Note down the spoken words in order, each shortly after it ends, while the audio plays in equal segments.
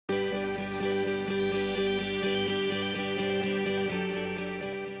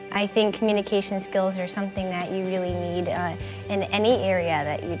I think communication skills are something that you really need in any area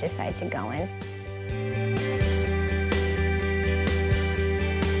that you decide to go in.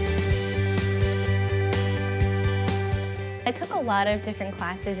 I took a lot of different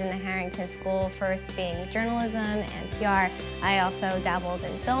classes in the Harrington School, first being journalism and PR. I also dabbled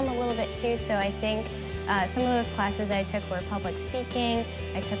in film a little bit too, so I think some of those classes that I took were public speaking,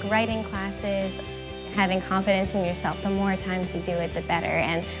 I took writing classes. Having confidence in yourself, the more times you do it, the better.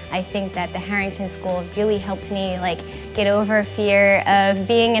 And I think that the Harrington School really helped me get over fear of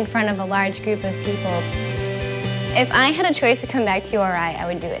being in front of a large group of people. If I had a choice to come back to URI, I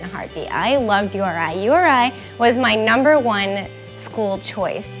would do it in a heartbeat. I loved URI. URI was my #1 school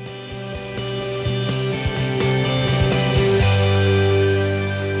choice.